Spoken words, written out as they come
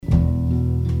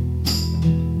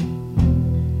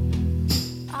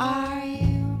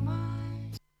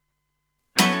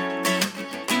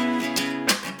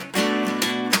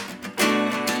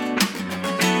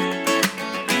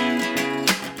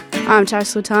I'm Tash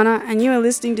Sultana, and you are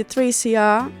listening to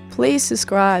 3CR. Please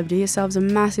subscribe. Do yourselves a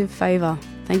massive favour.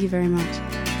 Thank you very much.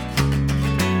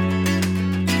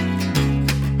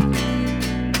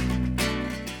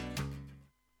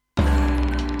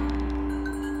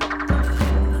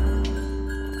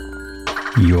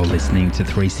 You're listening to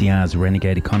 3CR's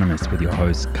Renegade Economist with your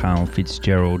host, Carl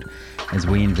Fitzgerald, as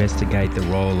we investigate the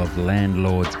role of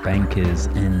landlords, bankers,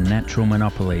 and natural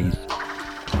monopolies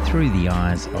through the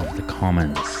eyes of the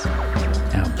commons.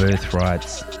 Our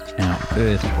birthrights, our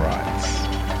earthrights.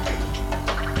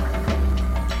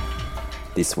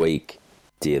 This week,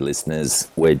 dear listeners,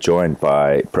 we're joined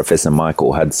by Professor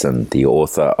Michael Hudson, the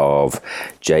author of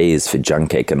J is for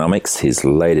Junk Economics, his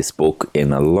latest book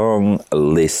in a long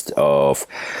list of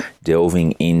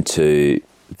delving into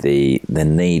the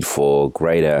need for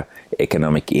greater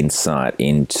economic insight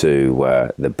into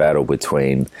the battle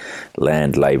between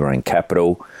land, labour and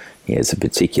capital. He has a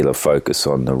particular focus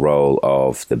on the role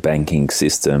of the banking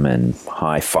system and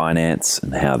high finance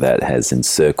and how that has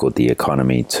encircled the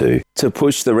economy to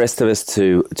push the rest of us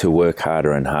to work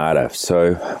harder and harder.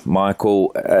 So,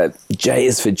 Michael, J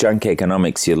is for Junk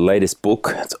Economics, your latest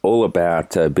book. It's all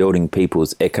about building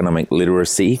people's economic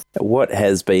literacy. What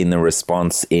has been the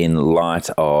response in light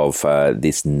of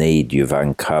this need you've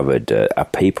uncovered? Are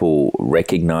people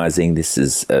recognizing this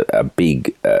is a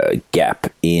big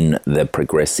gap in the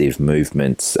progressive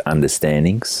movement's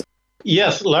understandings?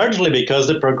 Yes, largely because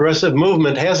the progressive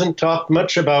movement hasn't talked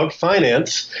much about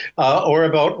finance or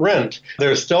about rent.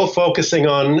 They're still focusing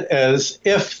on as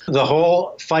if the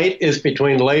whole fight is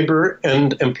between labor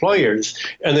and employers,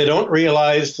 and they don't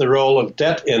realize the role of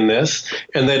debt in this,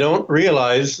 and they don't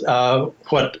realize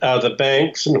what the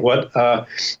banks and what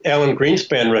Alan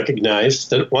Greenspan recognized,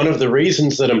 that one of the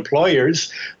reasons that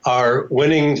employers are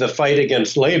winning the fight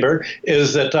against labor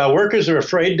is that workers are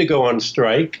afraid to go on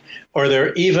strike, or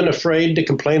they're even afraid to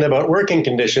complain about working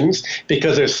conditions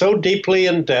because they're so deeply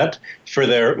in debt for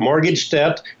their mortgage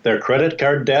debt, their credit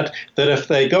card debt, that if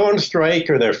they go on strike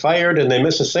or they're fired and they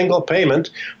miss a single payment,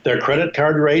 their credit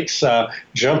card rates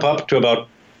jump up to about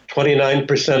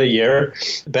 29% a year.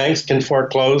 Banks can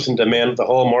foreclose and demand the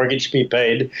whole mortgage be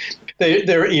paid.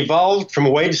 They're evolved from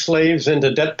wage slaves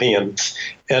into debt peons.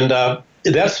 And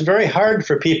that's very hard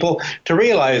for people to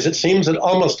realize. It seems that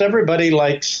almost everybody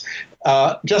likes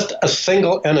just a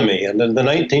single enemy. And in the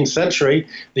 19th century,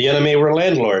 the enemy were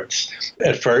landlords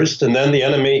at first, and then the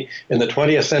enemy in the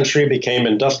 20th century became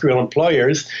industrial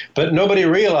employers. But nobody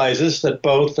realizes that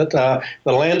both the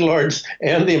landlords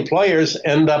and the employers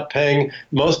end up paying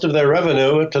most of their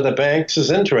revenue to the banks as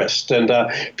interest. And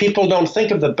people don't think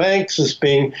of the banks as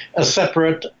being a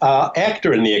separate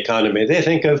actor in the economy. They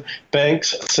think of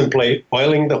banks simply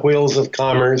oiling the wheels of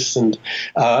commerce and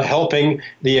helping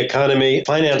the economy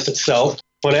finance itself,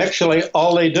 when actually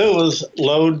all they do is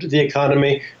load the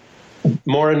economy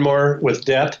more and more with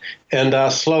debt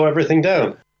and slow everything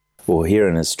down. Well, here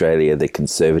in Australia, the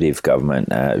Conservative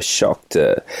government shocked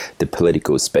the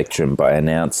political spectrum by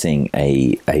announcing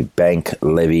a bank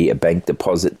levy, a bank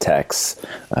deposit tax,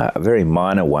 a very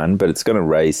minor one, but it's going to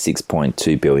raise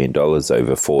 $6.2 billion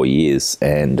over 4 years.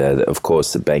 And, of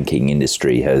course, the banking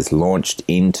industry has launched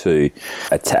into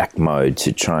attack mode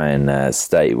to try and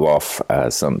stave off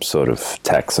some sort of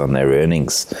tax on their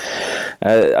earnings.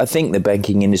 I think the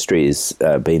banking industry has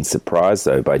been surprised,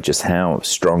 though, by just how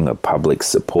strong a public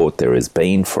support there has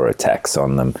been for a tax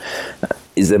on them.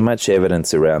 Is there much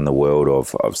evidence around the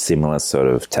world of similar sort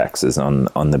of taxes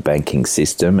on the banking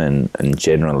system, and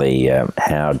generally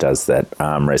how does that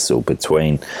arm wrestle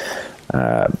between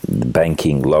the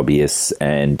banking lobbyists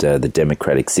and the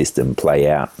democratic system play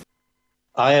out?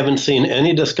 I haven't seen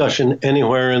any discussion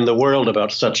anywhere in the world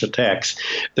about such a tax.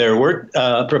 There were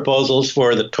proposals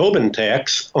for the Tobin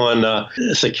tax on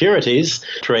securities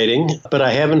trading, but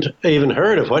I haven't even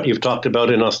heard of what you've talked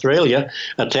about in Australia,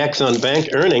 a tax on bank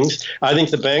earnings. I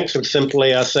think the banks would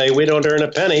simply say, we don't earn a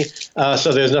penny,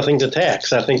 so there's nothing to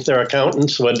tax. I think their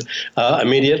accountants would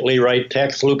immediately write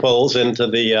tax loopholes into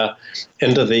the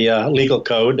legal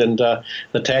code and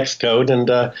the tax code, and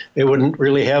it wouldn't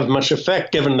really have much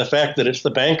effect given the fact that it's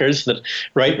the bankers that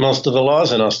write most of the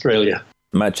laws in Australia.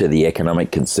 Much of the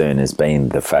economic concern has been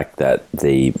the fact that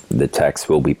the tax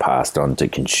will be passed on to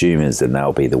consumers and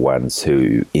they'll be the ones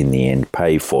who in the end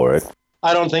pay for it.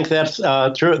 I don't think that's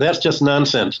true. That's just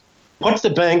nonsense. What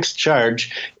the banks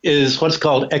charge is what's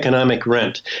called economic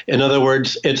rent. In other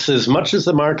words, it's as much as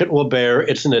the market will bear.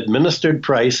 It's an administered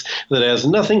price that has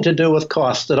nothing to do with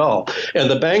cost at all.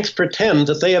 And the banks pretend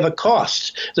that they have a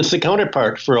cost that's the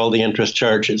counterpart for all the interest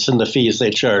charges and the fees they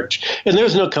charge. And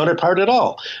there's no counterpart at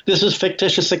all. This is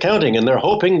fictitious accounting, and they're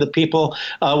hoping that people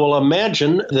will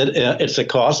imagine that it's a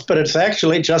cost, but it's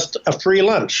actually just a free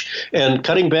lunch. And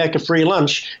cutting back a free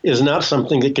lunch is not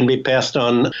something that can be passed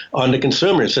on to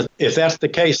consumers. If that's the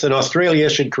case, then Australia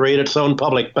should create its own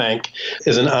public bank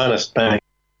as an honest bank.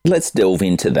 Let's delve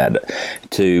into that.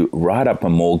 To write up a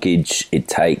mortgage, it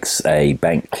takes a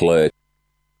bank clerk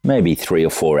maybe 3 or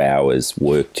 4 hours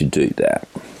work to do that.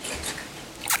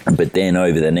 But then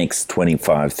over the next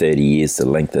 25, 30 years, the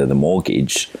length of the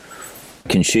mortgage,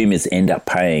 consumers end up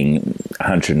paying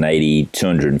 $180,000,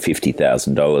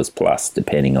 $250,000 plus,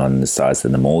 depending on the size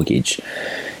of the mortgage.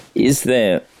 Is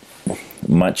there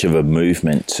much of a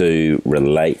movement to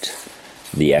relate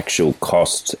the actual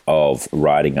cost of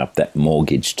writing up that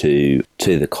mortgage to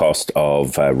the cost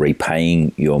of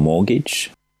repaying your mortgage?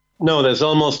 No, there's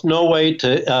almost no way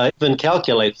to even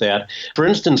calculate that. For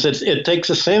instance, it takes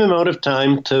the same amount of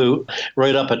time to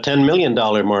write up a $10 million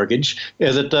mortgage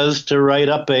as it does to write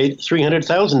up a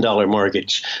 $300,000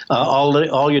 mortgage.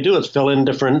 All you do is fill in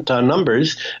different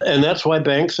numbers, and that's why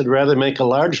banks would rather make a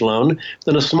large loan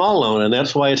than a small loan, and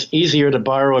that's why it's easier to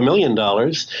borrow $1 million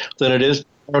than it is to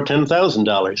borrow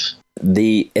 $10,000.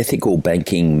 The ethical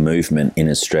banking movement in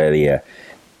Australia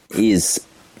is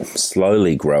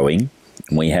slowly growing.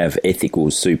 We have ethical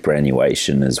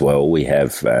superannuation as well. We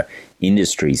have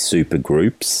industry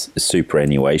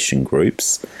superannuation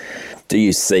groups. Do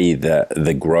you see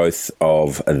the growth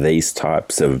of these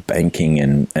types of banking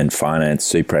and finance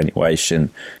superannuation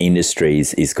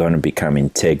industries is going to become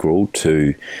integral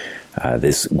to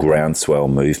this groundswell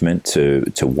movement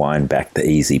to wind back the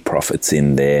easy profits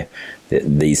in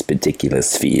these particular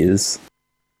spheres?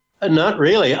 Not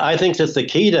really. I think that the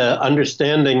key to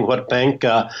understanding what bank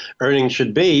earnings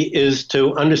should be is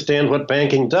to understand what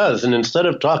banking does. And instead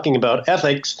of talking about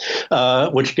ethics,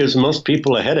 which gives most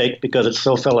people a headache because it's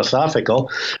so philosophical,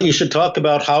 you should talk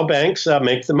about how banks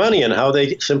make the money and how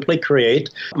they simply create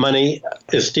money,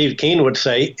 as Steve Keen would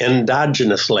say,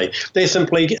 endogenously. They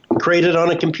simply create it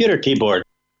on a computer keyboard.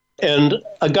 And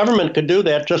a government could do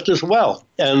that just as well.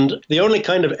 And the only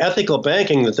kind of ethical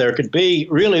banking that there could be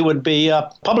really would be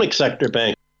a public sector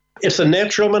bank. It's a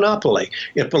natural monopoly.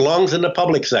 It belongs in the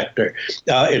public sector.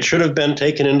 It should have been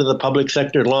taken into the public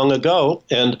sector long ago.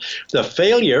 And the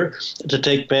failure to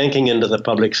take banking into the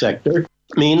public sector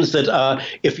means that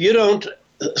if you don't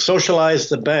socialize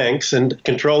the banks and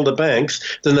control the banks,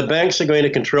 then the banks are going to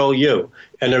control you,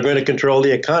 and they're going to control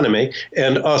the economy.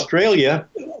 And Australia,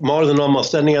 more than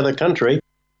almost any other country,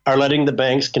 are letting the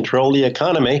banks control the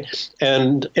economy.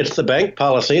 And it's the bank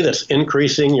policy that's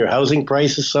increasing your housing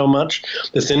prices so much,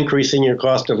 that's increasing your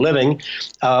cost of living,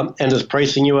 and is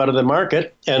pricing you out of the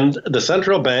market. And the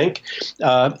central bank,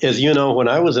 as you know, when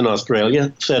I was in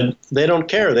Australia, said they don't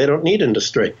care. They don't need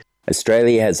industry.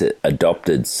 Australia has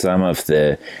adopted some of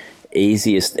the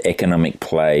easiest economic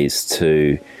plays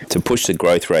to push the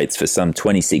growth rates for some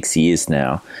 26 years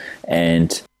now,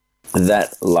 and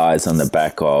that lies on the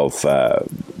back of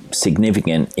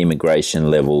significant immigration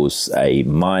levels, a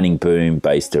mining boom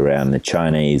based around the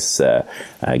Chinese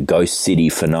ghost city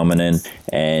phenomenon,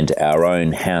 and our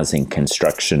own housing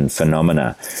construction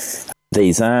phenomena.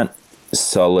 These aren't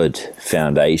solid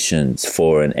foundations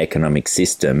for an economic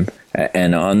system,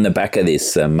 and on the back of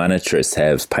this, monetarists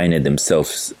have painted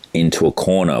themselves into a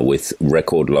corner with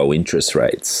record low interest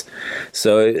rates.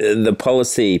 So the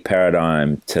policy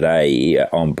paradigm today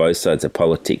on both sides of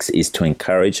politics is to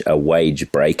encourage a wage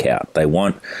breakout. They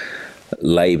want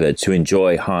Labor to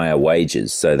enjoy higher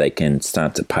wages so they can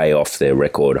start to pay off their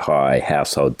record high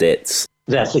household debts.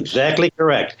 That's exactly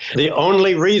correct. The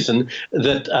only reason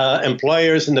that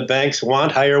employers and the banks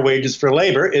want higher wages for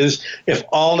labor is if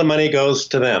all the money goes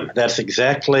to them. That's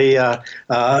exactly how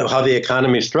the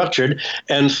economy is structured.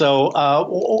 And so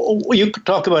you could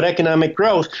talk about economic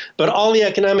growth, but all the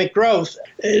economic growth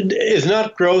is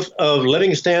not growth of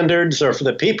living standards or for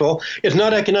the people. It's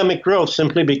not economic growth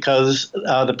simply because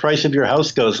the price of your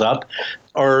house goes up,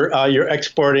 or you're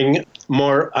exporting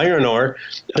more iron ore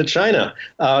to China.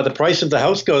 The price of the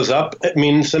house goes up. It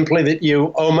means simply that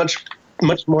you owe much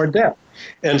more debt.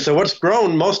 And so what's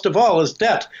grown most of all is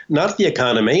debt, not the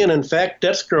economy. And in fact,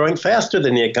 debt's growing faster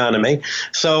than the economy.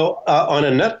 So on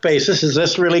a net basis, is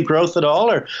this really growth at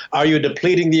all? Or are you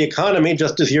depleting the economy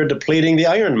just as you're depleting the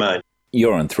iron mine?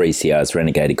 You're on 3CR's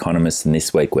Renegade Economist, and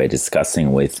this week we're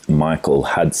discussing with Michael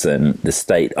Hudson the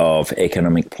state of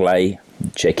economic play.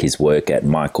 Check his work at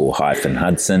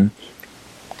Michael-Hudson.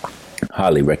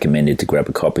 Highly recommended to grab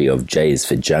a copy of J is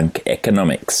for Junk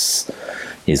Economics,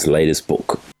 his latest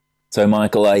book. So,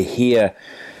 Michael, I hear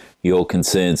your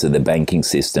concerns of the banking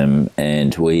system,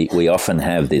 and we often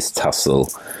have this tussle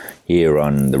here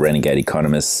on the Renegade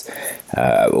Economists.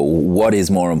 What is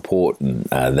more important,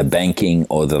 the banking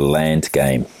or the land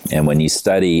game? And when you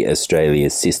study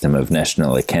Australia's system of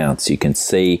national accounts, you can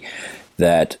see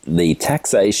that the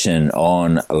taxation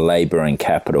on labour and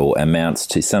capital amounts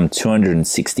to some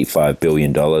 $265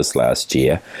 billion last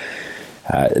year.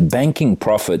 Banking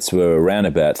profits were around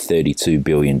about $32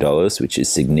 billion, which is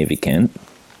significant.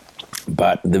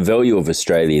 But the value of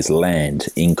Australia's land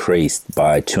increased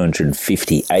by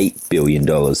 $258 billion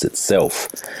itself.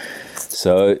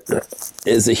 So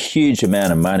there's a huge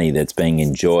amount of money that's being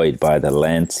enjoyed by the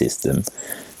land system.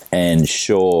 And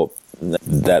sure,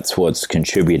 that's what's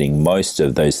contributing most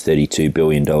of those $32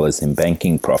 billion in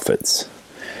banking profits.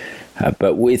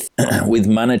 But with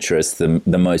monetarists,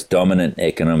 the most dominant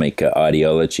economic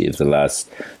ideology of the last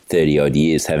 30-odd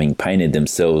years having painted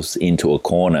themselves into a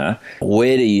corner,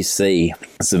 where do you see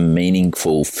some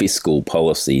meaningful fiscal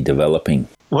policy developing?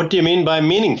 What do you mean by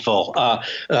meaningful?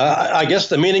 I guess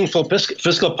the meaningful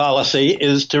fiscal policy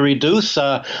is to reduce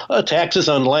taxes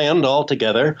on land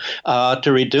altogether,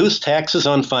 to reduce taxes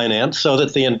on finance so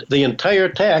that the entire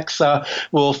tax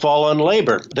will fall on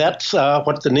labor. That's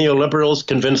what the neoliberals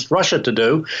convinced Russia to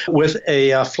do with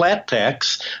a flat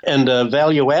tax and a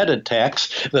value-added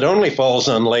tax that only falls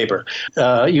on labor.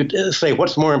 You say,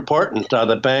 what's more important,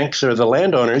 the banks or the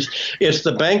landowners? It's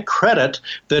the bank credit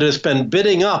that has been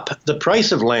bidding up the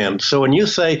price of land. So when you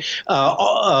say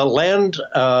land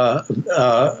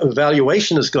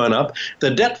valuation has gone up,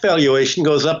 the debt valuation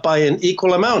goes up by an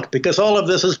equal amount because all of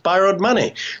this is borrowed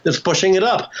money that's pushing it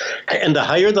up. And the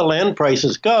higher the land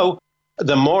prices go,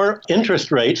 the more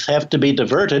interest rates have to be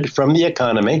diverted from the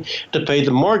economy to pay the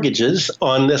mortgages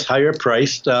on this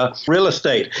higher-priced real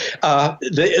estate.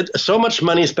 So much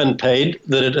money has been paid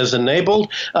that it has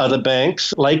enabled the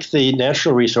banks, like the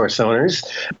natural resource owners,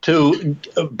 to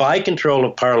buy control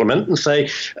of Parliament and say,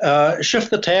 shift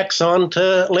the tax on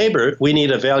to labor. We need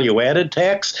a value-added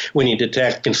tax. We need to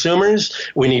tax consumers.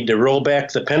 We need to roll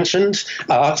back the pensions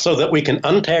so that we can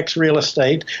untax real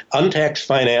estate, untax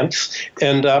finance,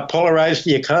 and polarize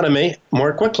the economy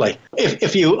more quickly.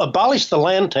 If you abolish the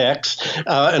land tax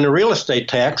and the real estate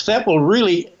tax, that will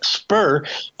really spur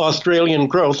Australian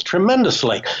growth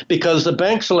tremendously because the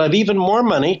banks will have even more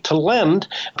money to lend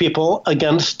people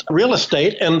against real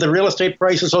estate, and the real estate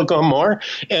prices will go more,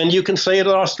 and you can say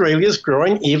that Australia is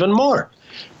growing even more.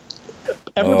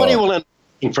 Everybody will end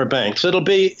up for banks. It'll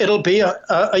be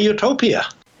a utopia.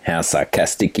 How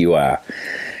sarcastic you are.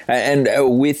 And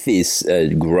with this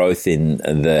growth in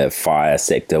the FIRE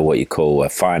sector, what you call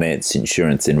finance,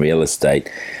 insurance, and real estate,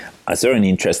 I saw an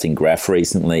interesting graph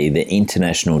recently. The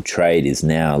international trade is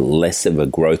now less of a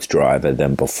growth driver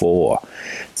than before.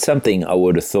 Something I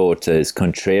would have thought is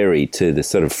contrary to the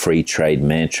sort of free trade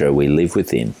mantra we live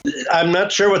within. I'm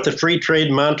not sure what the free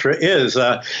trade mantra is.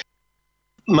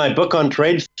 My book on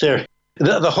trade theory,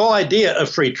 the whole idea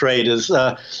of free trade is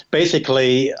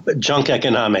basically junk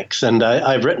economics, and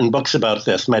I've written books about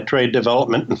this. My Trade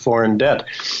Development and Foreign Debt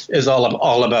is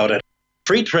all about it.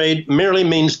 Free trade merely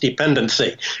means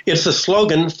dependency. It's a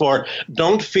slogan for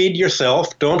don't feed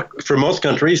yourself, for most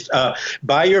countries,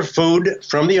 buy your food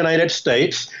from the United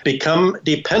States, become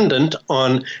dependent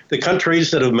on the countries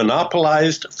that have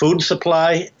monopolized food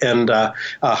supply and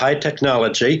high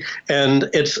technology. And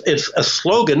it's a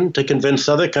slogan to convince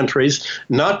other countries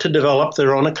not to develop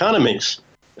their own economies.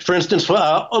 For instance,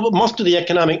 most of the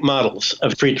economic models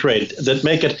of free trade that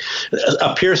make it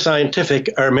appear scientific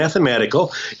are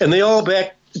mathematical, and they all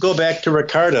go back to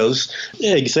Ricardo's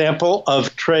example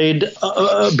of trade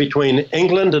between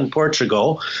England and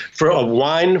Portugal for a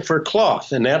wine for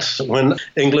cloth. And that's when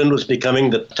England was becoming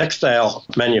the textile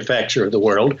manufacturer of the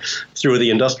world through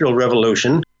the Industrial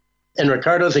Revolution. In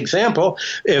Ricardo's example,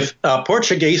 if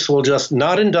Portuguese will just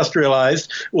not industrialize,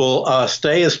 will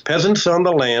stay as peasants on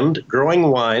the land growing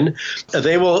wine,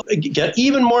 they will get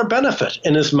even more benefit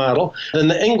in this model than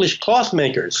the English cloth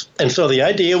makers. And so the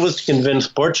idea was to convince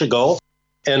Portugal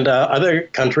and other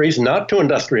countries not to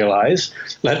industrialize,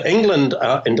 let England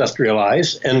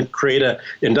industrialize and create an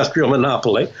industrial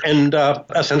monopoly and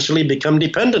essentially become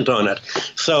dependent on it.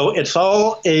 So it's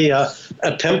all a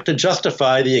attempt to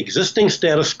justify the existing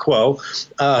status quo.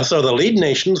 So the lead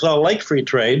nations all like free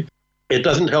trade. it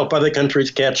doesn't help other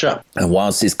countries catch up. And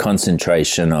whilst this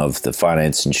concentration of the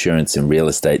finance, insurance and real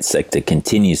estate sector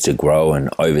continues to grow and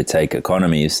overtake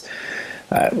economies,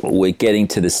 we're getting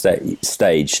to the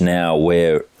stage now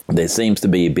where there seems to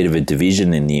be a bit of a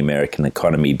division in the American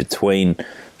economy between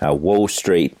Wall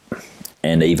Street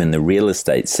and even the real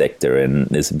estate sector. And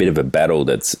there's a bit of a battle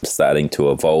that's starting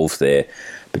to evolve there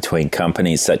between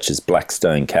companies such as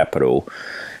Blackstone Capital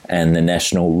and the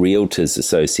National Realtors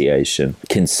Association,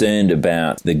 concerned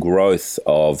about the growth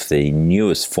of the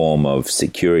newest form of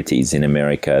securities in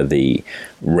America, the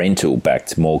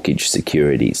rental-backed mortgage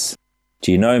securities.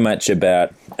 Do you know much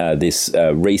about this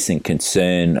recent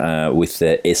concern with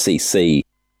the SEC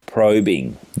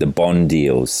probing the bond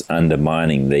deals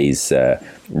undermining these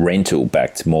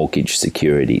rental-backed mortgage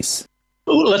securities?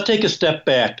 Let's take a step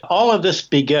back. All of this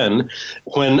began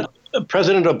when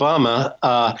President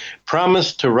Obama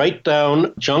promised to write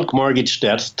down junk mortgage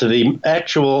debts to the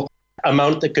actual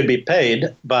amount that could be paid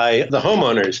by the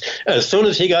homeowners. As soon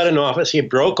as he got in office, he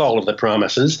broke all of the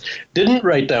promises, didn't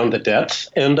write down the debts,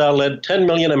 and led 10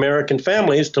 million American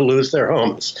families to lose their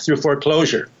homes through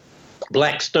foreclosure.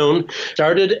 Blackstone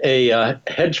started a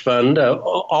hedge fund,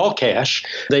 all cash.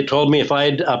 They told me if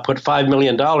I'd put $5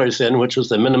 million in, which was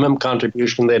the minimum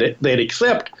contribution they'd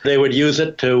accept, they would use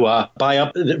it to buy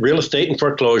up the real estate in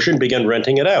foreclosure and begin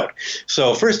renting it out.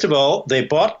 So first of all, they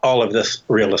bought all of this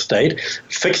real estate,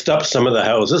 fixed up some of the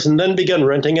houses, and then began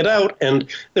renting it out. And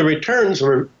the returns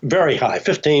were very high,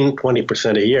 15,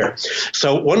 20% a year.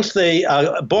 So once they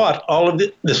bought all of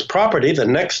this property, the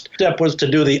next step was to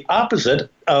do the opposite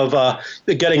of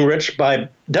getting rich by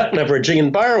debt leveraging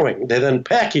and borrowing. They then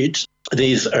packaged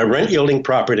these rent-yielding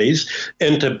properties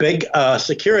into big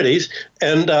securities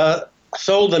and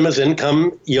sold them as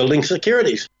income-yielding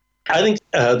securities. I think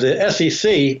the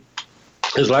SEC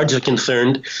is largely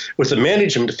concerned with the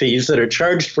management fees that are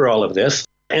charged for all of this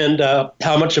and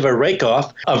how much of a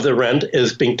rake-off of the rent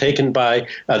is being taken by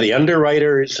the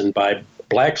underwriters and by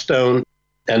Blackstone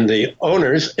and the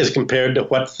owners as compared to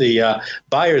what the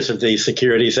buyers of these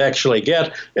securities actually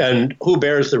get, and who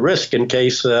bears the risk in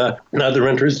case the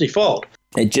renters default.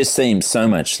 It just seems so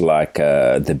much like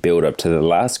the build-up to the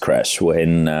last crash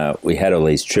when we had all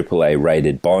these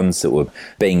AAA-rated bonds that were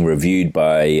being reviewed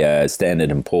by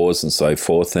Standard & Poor's and so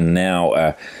forth, and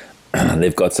now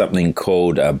they've got something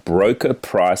called broker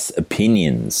price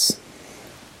opinions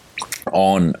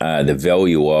on the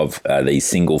value of these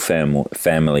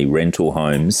single-family rental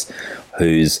homes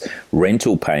whose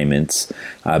rental payments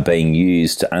are being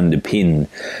used to underpin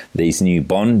these new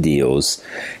bond deals.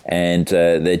 And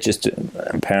they're just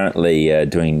apparently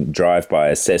doing drive-by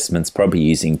assessments, probably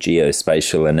using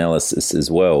geospatial analysis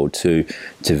as well to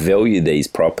value these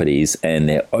properties, and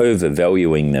they're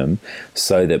overvaluing them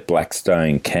so that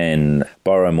Blackstone can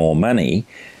borrow more money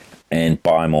and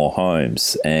buy more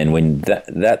homes. And when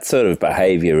that sort of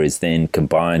behaviour is then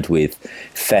combined with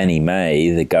Fannie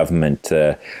Mae, the government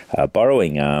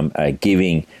borrowing arm,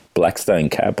 giving Blackstone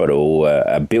Capital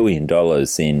 $1 billion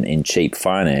in cheap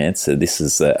finance. So this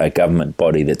is a government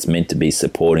body that's meant to be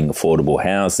supporting affordable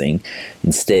housing.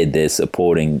 Instead, they're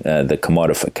supporting the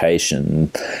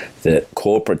commodification, the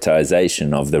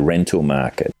corporatization of the rental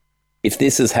market. If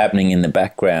this is happening in the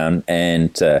background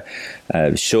and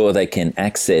sure, they can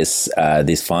access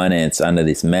this finance under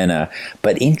this manner,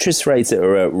 but interest rates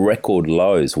are at record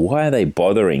lows. Why are they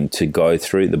bothering to go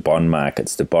through the bond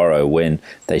markets to borrow when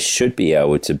they should be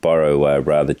able to borrow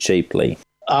rather cheaply?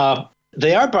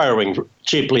 They are borrowing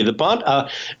cheaply. The bond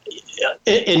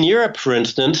in Europe, for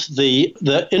instance, the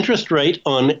interest rate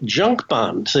on junk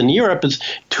bonds in Europe is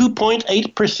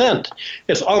 2.8%.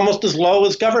 It's almost as low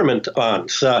as government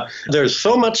bonds. There's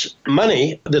so much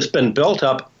money that's been built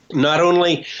up, not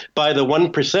only by the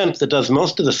 1% that does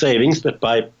most of the savings, but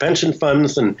by pension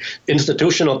funds and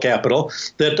institutional capital,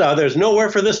 that there's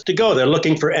nowhere for this to go. They're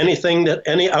looking for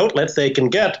any outlet they can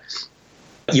get,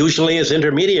 usually as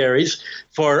intermediaries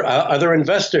for other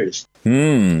investors.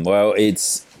 Well,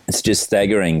 it's just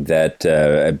staggering that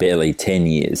barely 10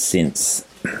 years since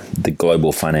the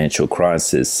global financial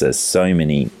crisis, so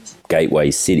many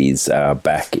gateway cities are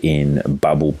back in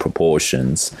bubble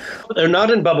proportions. They're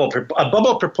not in bubble. A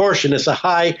bubble proportion is a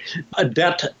high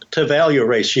debt-to-value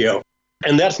ratio.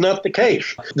 And that's not the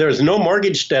case. There's no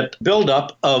mortgage debt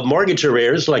buildup of mortgage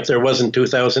arrears like there was in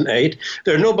 2008.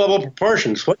 There are no bubble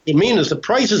proportions. What you mean is the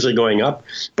prices are going up,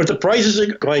 but the prices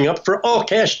are going up for all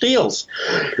cash deals,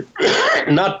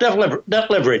 not debt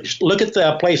leverage. Look at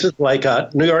the places like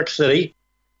New York City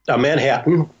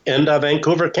Manhattan and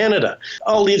Vancouver, Canada.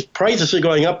 All these prices are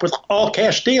going up with all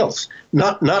cash deals,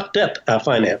 not debt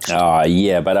finance.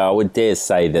 Yeah, but I would dare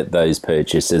say that those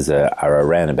purchases are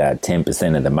around about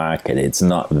 10% of the market. It's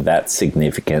not that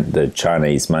significant. The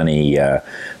Chinese money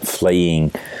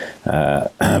fleeing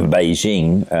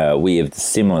Beijing, we have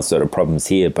similar sort of problems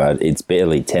here, but it's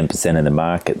barely 10% of the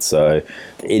market. So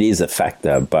it is a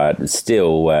factor, but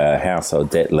still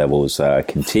household debt levels are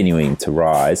continuing to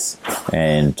rise,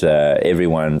 and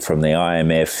everyone from the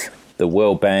IMF, the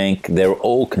World Bank, they're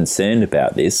all concerned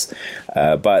about this,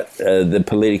 but the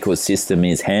political system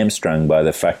is hamstrung by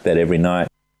the fact that every night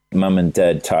mum and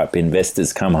dad type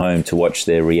investors come home to watch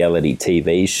their reality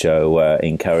TV show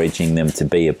encouraging them to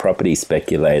be a property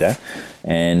speculator,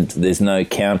 and there's no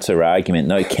counter argument,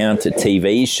 no counter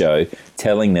TV show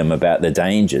telling them about the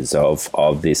dangers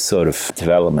of this sort of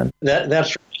development.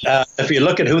 That's if you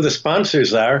look at who the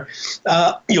sponsors are,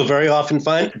 you'll very often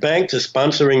find banks are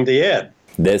sponsoring the ad.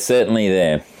 They're certainly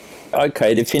there.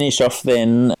 Okay, to finish off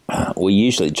then, we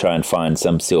usually try and find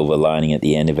some silver lining at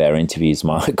the end of our interviews,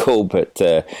 Michael, but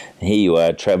here you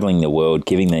are travelling the world,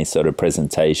 giving these sort of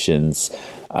presentations.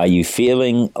 Are you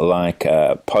feeling like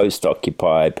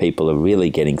post-Occupy people are really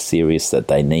getting serious that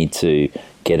they need to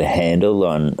get a handle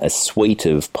on a suite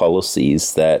of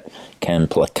policies that can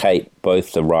placate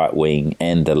both the right wing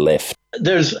and the left?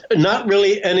 There's not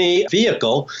really any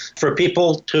vehicle for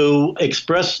people to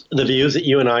express the views that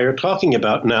you and I are talking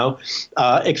about now,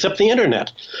 except the internet.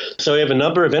 So we have a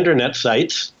number of internet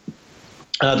sites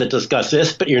that discuss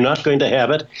this, but you're not going to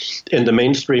have it in the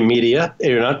mainstream media.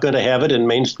 You're not going to have it in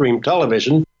mainstream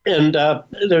television. And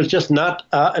there's just not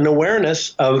an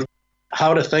awareness of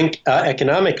how to think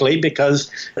economically,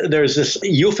 because there's this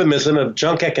euphemism of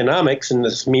junk economics and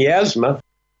this miasma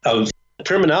of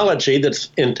terminology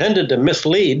that's intended to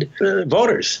mislead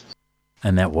voters.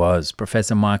 And that was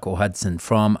Professor Michael Hudson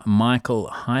from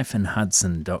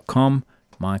michael-hudson.com,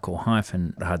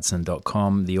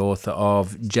 michael-hudson.com, the author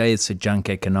of J is for Junk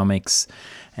Economics,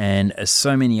 and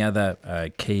so many other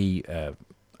key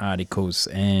articles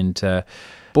and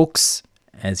books,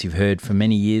 as you've heard for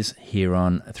many years here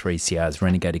on 3CR's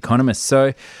Renegade Economist.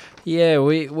 So, yeah,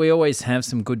 we always have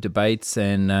some good debates,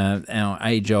 and our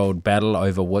age-old battle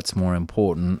over what's more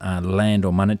important, land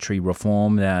or monetary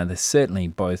reform. They're certainly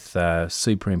both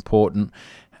super important.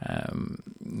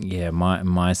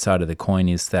 My side of the coin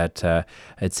is that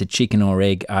it's a chicken or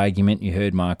egg argument. You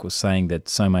heard Michael saying that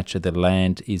so much of the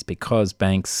land is because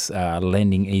banks are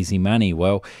lending easy money.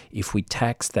 Well, if we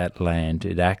tax that land,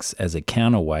 it acts as a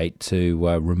counterweight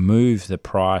to remove the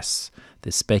price,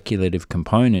 the speculative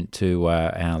component to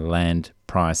our land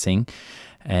pricing,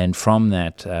 and from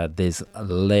that there's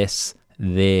less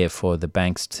there for the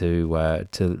banks to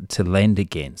lend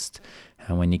against.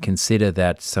 And when you consider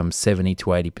that some 70 to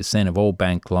 80% of all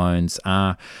bank loans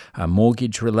are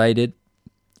mortgage related,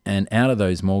 and out of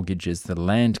those mortgages, the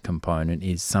land component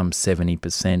is some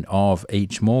 70% of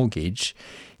each mortgage.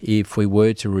 If we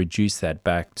were to reduce that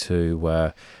back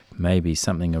to maybe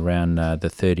something around the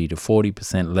 30 to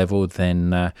 40% level,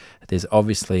 then there's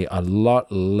obviously a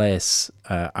lot less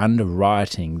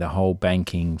underwriting the whole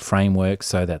banking framework,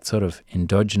 so that sort of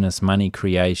endogenous money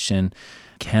creation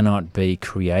cannot be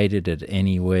created at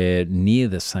anywhere near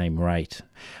the same rate.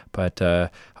 But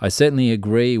I certainly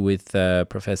agree with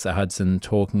Professor Hudson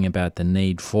talking about the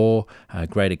need for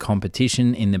greater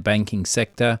competition in the banking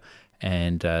sector,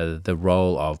 and the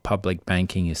role of public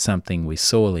banking is something we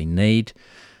sorely need.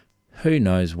 Who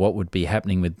knows what would be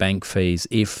happening with bank fees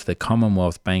if the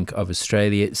Commonwealth Bank of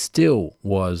Australia still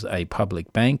was a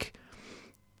public bank.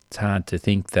 It's hard to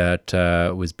think that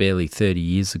it was barely 30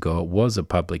 years ago it was a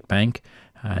public bank.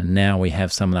 Now we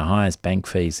have some of the highest bank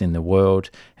fees in the world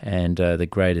and the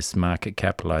greatest market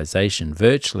capitalisation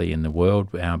virtually in the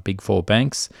world, our big four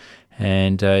banks.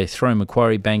 And throw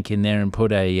Macquarie Bank in there and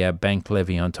put a bank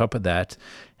levy on top of that.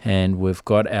 And we've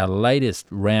got our latest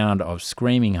round of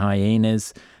screaming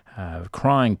hyenas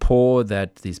crying poor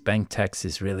that this bank tax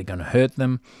is really going to hurt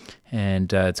them,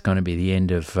 and it's going to be the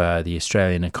end of the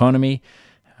Australian economy.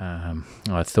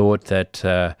 I thought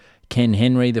that Ken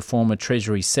Henry, the former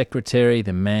Treasury Secretary,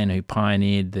 the man who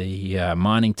pioneered the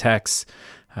mining tax,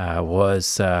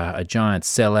 was a giant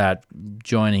sellout,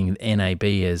 joining NAB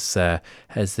as their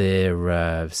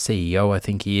CEO, I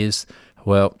think he is.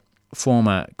 Well,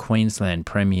 former Queensland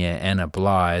Premier Anna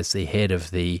Bligh, as the head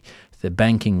of the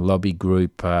banking lobby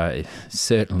group,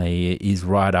 certainly is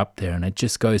right up there, and it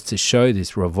just goes to show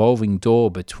this revolving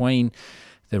door between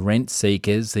the rent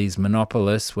seekers, these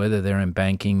monopolists, whether they're in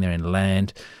banking, they're in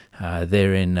land,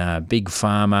 they're in big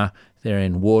pharma, they're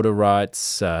in water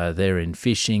rights, they're in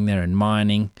fishing, they're in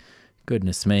mining.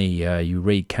 goodness me, you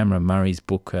read Cameron Murray's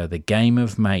book, The Game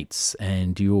of Mates,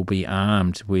 and you will be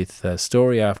armed with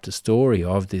story after story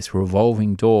of this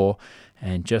revolving door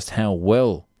and just how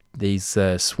well these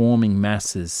swarming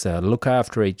masses look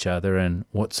after each other and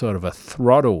what sort of a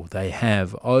throttle they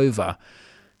have over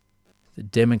the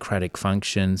democratic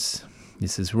functions.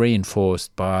 This is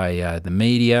reinforced by the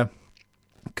media,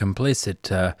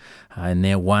 complicit in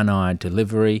their one-eyed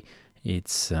delivery.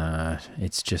 It's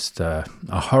just a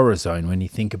horror zone when you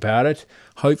think about it.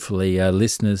 Hopefully,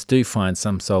 listeners do find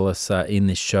some solace in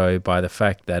this show by the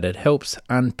fact that it helps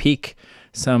unpick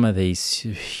some of these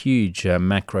huge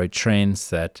macro trends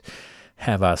that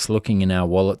have us looking in our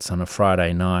wallets on a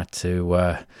Friday night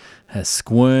to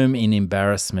squirm in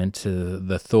embarrassment to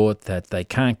the thought that they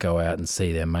can't go out and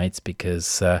see their mates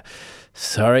because,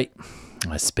 sorry,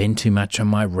 I spend too much on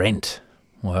my rent.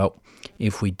 Well,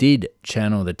 if we did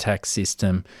channel the tax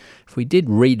system, if we did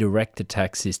redirect the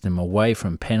tax system away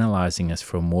from penalising us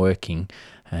from working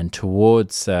and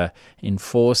towards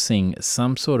enforcing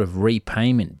some sort of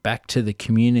repayment back to the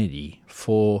community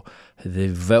for the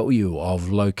value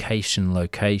of location,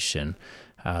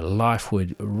 life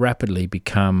would rapidly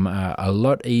become a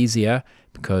lot easier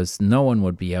because no one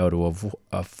would be able to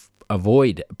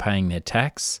avoid paying their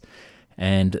tax.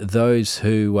 And those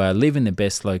who live in the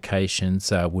best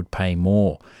locations would pay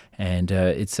more. And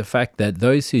it's the fact that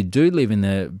those who do live in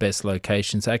the best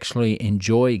locations actually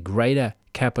enjoy greater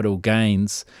capital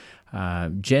gains,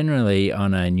 generally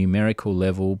on a numerical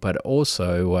level, but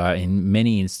also in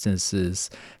many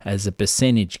instances as a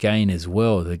percentage gain as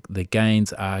well. The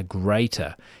gains are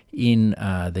greater in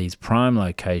these prime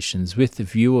locations with the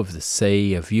view of the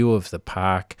sea, a view of the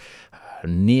park,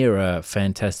 near a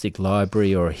fantastic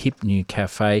library or a hip new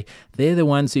cafe. They're the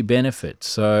ones who benefit.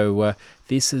 So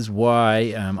this is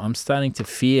why I'm starting to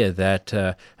fear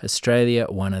that Australia,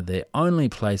 one of the only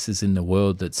places in the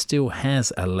world that still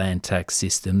has a land tax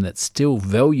system, that still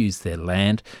values their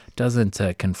land, doesn't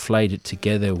conflate it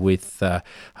together with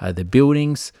the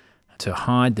buildings to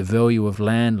hide the value of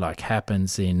land like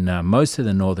happens in most of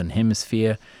the Northern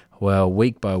Hemisphere. Well,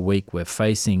 week by week, we're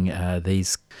facing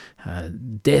these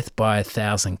death by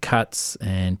 1,000 cuts,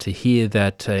 and to hear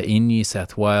that in New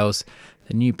South Wales,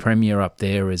 the new Premier up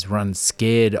there is run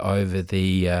scared over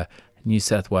the New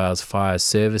South Wales Fire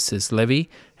Services levy,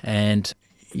 and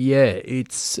yeah,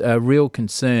 it's a real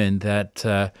concern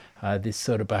that this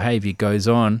sort of behaviour goes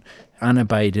on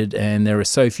unabated, and there are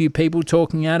so few people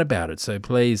talking out about it. So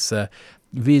please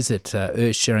visit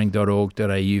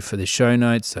earthsharing.org.au for the show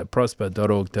notes,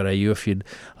 prosper.org.au if you'd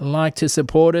like to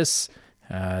support us.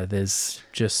 There's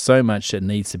just so much that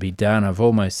needs to be done. I've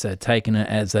almost taken it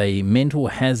as a mental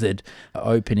hazard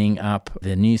opening up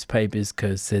the newspapers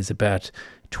because there's about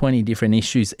 20 different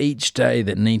issues each day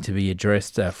that need to be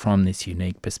addressed from this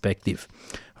unique perspective.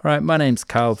 All right, my name's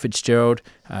Carl Fitzgerald.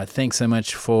 Thanks so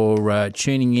much for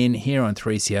tuning in here on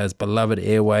 3CR's beloved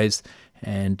airwaves,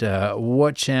 and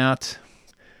watch out.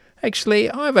 Actually,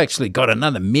 I've actually got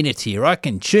another minute here. I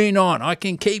can tune on. I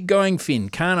can keep going, Finn,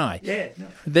 can't I? Yeah.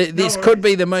 This could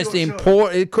be the most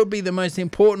important. It could be the most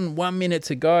important 1 minute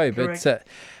to go. Correct. But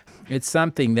it's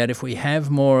something that if we have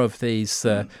more of these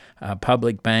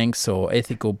public banks or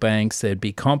ethical banks, there'd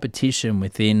be competition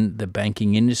within the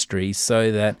banking industry,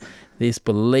 so that this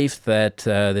belief that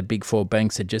the big four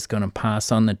banks are just going to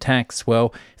pass on the tax,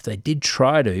 well, if they did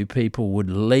try to, people would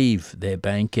leave their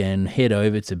bank and head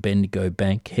over to Bendigo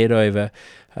Bank, head over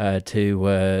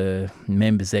to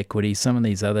Members Equity, some of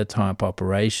these other type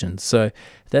operations. So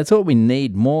that's what we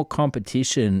need, more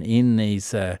competition in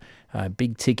these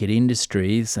big ticket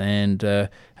industries, and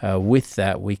with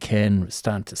that we can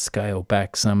start to scale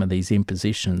back some of these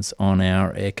impositions on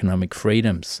our economic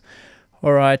freedoms.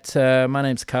 All right, my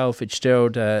name's Carl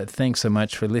Fitzgerald. Thanks so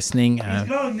much for listening. He's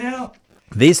going now.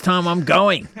 This time I'm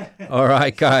going. All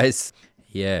right, guys.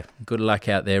 Yeah, good luck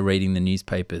out there reading the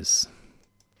newspapers.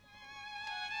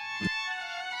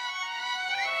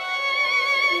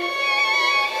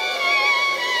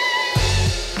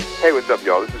 Hey, what's up,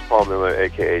 y'all? This is Paul Miller,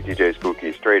 a.k.a. DJ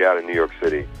Spooky, straight out of New York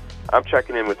City. I'm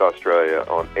checking in with Australia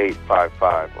on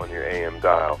 855 on your AM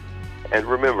dial. And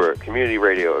remember, community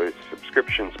radio is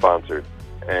subscription-sponsored,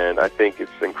 and I think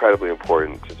it's incredibly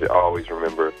important to always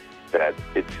remember that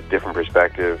it's a different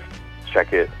perspective.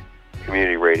 Check it,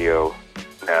 community radio,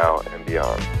 now and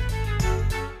beyond.